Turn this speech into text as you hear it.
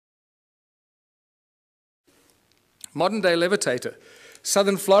Modern day levitator.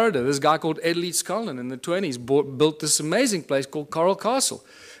 Southern Florida, this guy called Leedskalnin in the 20s built this amazing place called Coral Castle.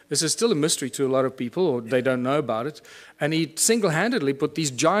 This is still a mystery to a lot of people, or they don't know about it. And he single-handedly put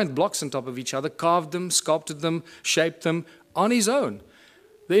these giant blocks on top of each other, carved them, sculpted them, shaped them on his own.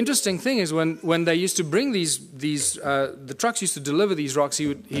 The interesting thing is when they used to bring the trucks used to deliver these rocks,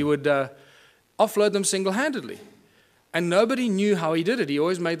 he would offload them single-handedly. And nobody knew how he did it. He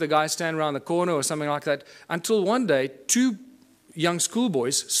always made the guy stand around the corner or something like that, until one day, two young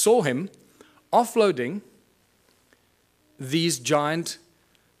schoolboys saw him offloading these giant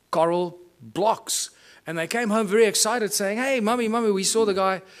coral blocks. And they came home very excited saying, "Hey, Mummy, we saw the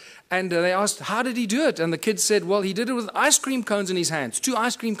guy." And they asked, "How did he do it?" And the kid said, "Well, he did it with ice cream cones in his hands, 2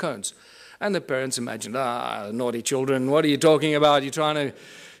 ice cream cones." And the parents imagined, naughty children, what are you talking about? You're trying to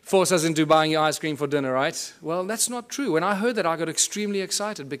force us into buying your ice cream for dinner, right? Well, that's not true. When I heard that, I got extremely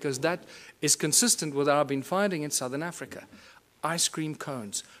excited, because that is consistent with what I've been finding in Southern Africa. Ice cream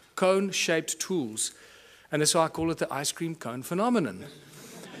cones, cone-shaped tools. And that's why I call it the ice cream cone phenomenon.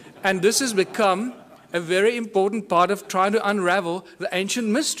 And this has become a very important part of trying to unravel the ancient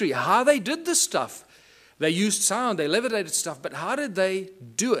mystery, how they did this stuff. They used sound, they levitated stuff, but how did they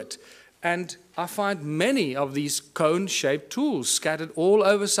do it? And I find many of these cone-shaped tools scattered all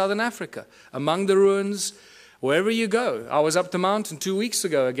over Southern Africa, among the ruins, wherever you go. I was up the mountain 2 weeks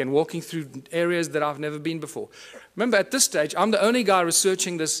ago, again, walking through areas that I've never been before. Remember, at this stage, I'm the only guy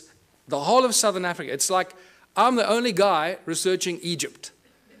researching this, the whole of Southern Africa. It's like I'm the only guy researching Egypt.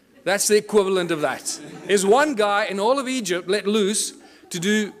 That's the equivalent of that. There's one guy in all of Egypt let loose to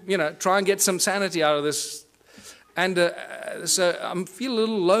do, try and get some sanity out of this. And so I feel a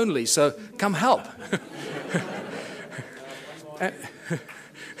little lonely, so come help.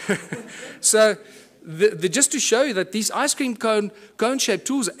 So just to show you that these ice cream cone-shaped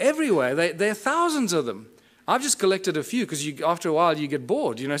tools are everywhere. There are thousands of them. I've just collected a few, because after a while you get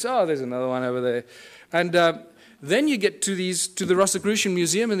bored. Say, oh, there's another one over there. And then you get to the Rosicrucian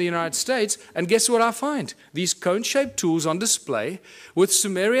Museum in the United States, and guess what I find? These cone-shaped tools on display with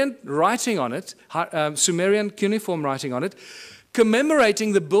Sumerian writing on it, Sumerian cuneiform writing on it,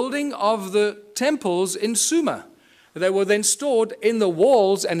 commemorating the building of the temples in Sumer. They were then stored in the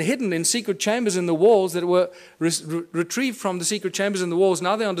walls and hidden in secret chambers in the walls that were retrieved from the secret chambers in the walls.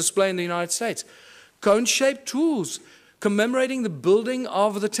 Now they're on display in the United States. Cone-shaped tools commemorating the building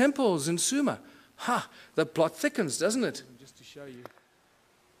of the temples in Sumer. The plot thickens, doesn't it? Just to show you.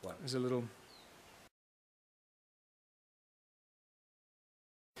 There's a little.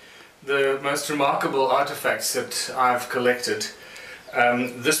 The most remarkable artifacts that I've collected.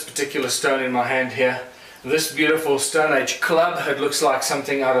 This particular stone in my hand here. This beautiful Stone Age club. It looks like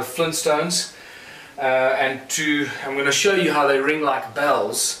something out of Flintstones. I'm going to show you how they ring like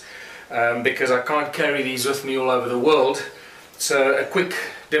bells, because I can't carry these with me all over the world. So a quick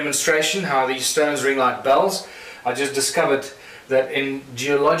demonstration how these stones ring like bells. I just discovered that in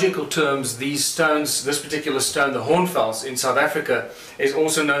geological terms, these stones, this particular stone, the hornfels in South Africa, is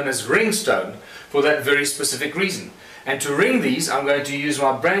also known as ringstone for that very specific reason. And to ring these, I'm going to use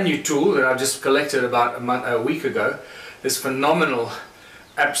my brand new tool that I've just collected about a week ago. This phenomenal,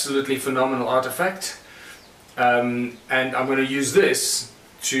 absolutely phenomenal artifact. And I'm going to use this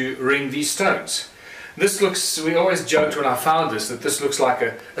to ring these stones. This looks, we always joked when I found this, that this looks like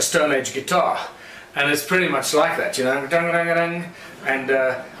a Stone Age guitar. And it's pretty much like that, dang, dang, dang. And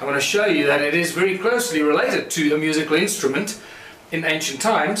I'm going to show you that it is very closely related to a musical instrument in ancient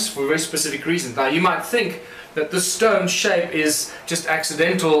times for a very specific reason. Now you might think that this stone shape is just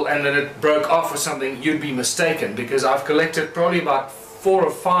accidental and that it broke off or something. You'd be mistaken, because I've collected probably about 4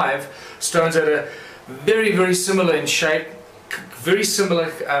 or 5 stones that are very, very similar in shape, very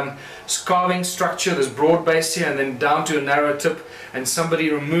similar carving structure. There's broad base here and then down to a narrow tip, and somebody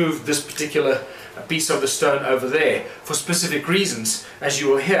removed this particular piece of the stone over there for specific reasons, as you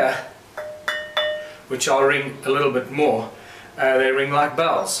will hear, which I'll ring a little bit more. They ring like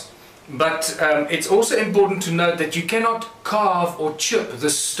bells. But it's also important to note that you cannot carve or chip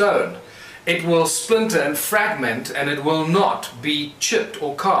this stone. It will splinter and fragment, and it will not be chipped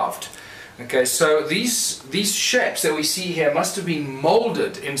or carved. Okay, so these shapes that we see here must have been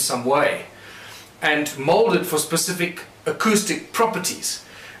molded in some way, and molded for specific acoustic properties.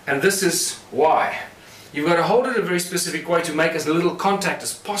 And this is why. You've got to hold it a very specific way to make as little contact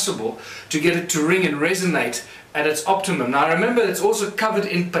as possible to get it to ring and resonate at its optimum. Now remember, it's also covered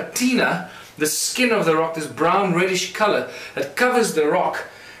in patina, the skin of the rock, this brown reddish color that covers the rock,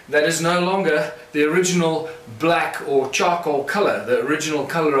 that is no longer the original black or charcoal color, the original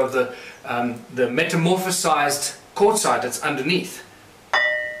color of the metamorphosized quartzite that's underneath.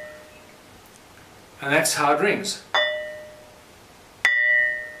 And that's how it rings.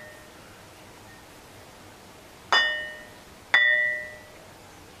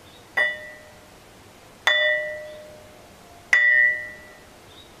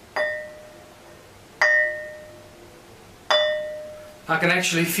 I can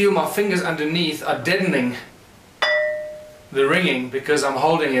actually feel my fingers underneath are deadening the ringing because I'm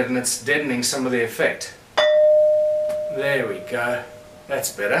holding it and it's deadening some of the effect. There we go.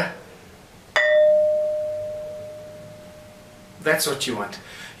 That's better. That's what you want.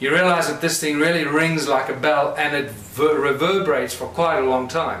 You realize that this thing really rings like a bell and it reverberates for quite a long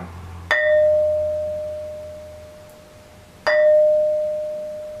time.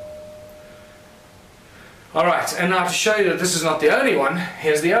 Alright, and now to show you that this is not the only one,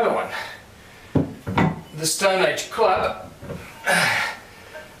 here's the other one. The Stone Age club.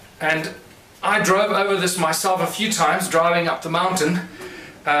 And I drove over this myself a few times, driving up the mountain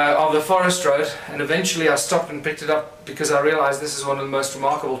of the forest road, and eventually I stopped and picked it up because I realized this is one of the most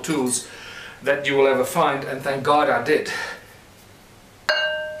remarkable tools that you will ever find, and thank God I did.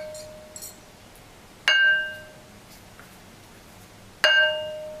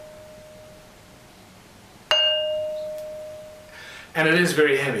 And it is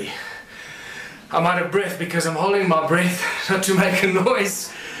very heavy. I'm out of breath because I'm holding my breath not to make a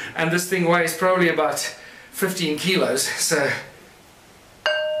noise, and this thing weighs probably about 15 kilos, so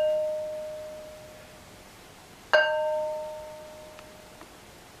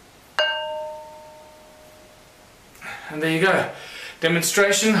and there you go.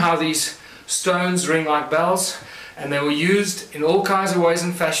 Demonstration how these stones ring like bells, and they were used in all kinds of ways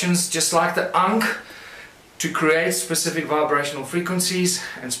and fashions, just like the ankh, to create specific vibrational frequencies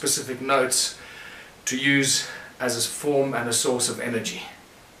and specific notes to use as a form and a source of energy.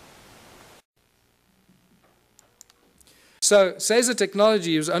 So, Seiza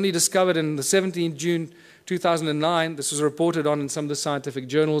technology was only discovered in the 17th June 2009. This was reported on in some of the scientific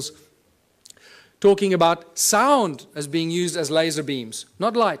journals, talking about sound as being used as laser beams.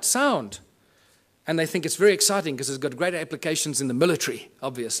 Not light, sound. And they think it's very exciting because it's got great applications in the military,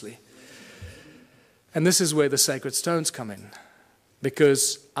 obviously. And this is where the sacred stones come in,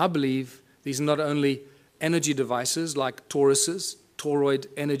 because I believe these are not only energy devices like toruses, toroid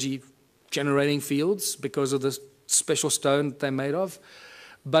energy generating fields because of the special stone they're made of,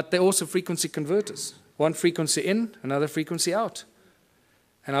 but they're also frequency converters. One frequency in, another frequency out.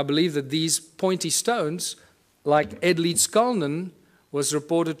 And I believe that these pointy stones, like Leedskalnin, was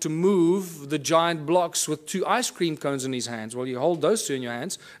reported to move the giant blocks with 2 ice cream cones in his hands. Well, you hold those 2 in your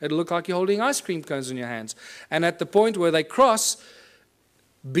hands, it'll look like you're holding ice cream cones in your hands. And at the point where they cross,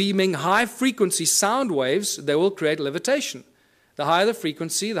 beaming high frequency sound waves, they will create levitation. The higher the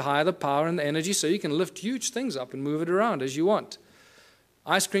frequency, the higher the power and the energy, so you can lift huge things up and move it around as you want.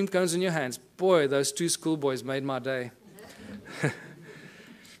 Ice cream cones in your hands. Boy, those 2 schoolboys made my day.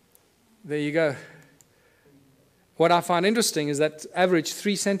 There you go. What I find interesting is that average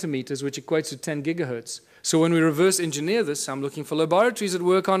 3 centimeters, which equates to 10 gigahertz. So when we reverse engineer this, I'm looking for laboratories that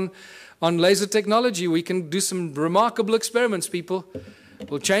work on laser technology. We can do some remarkable experiments, people.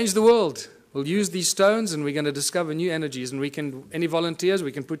 We'll change the world. We'll use these stones and we're going to discover new energies. And we can, any volunteers,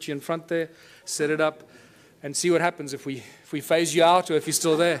 we can put you in front there, set it up, and see what happens if we phase you out or if you're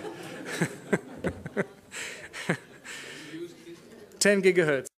still there. 10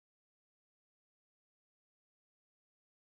 gigahertz.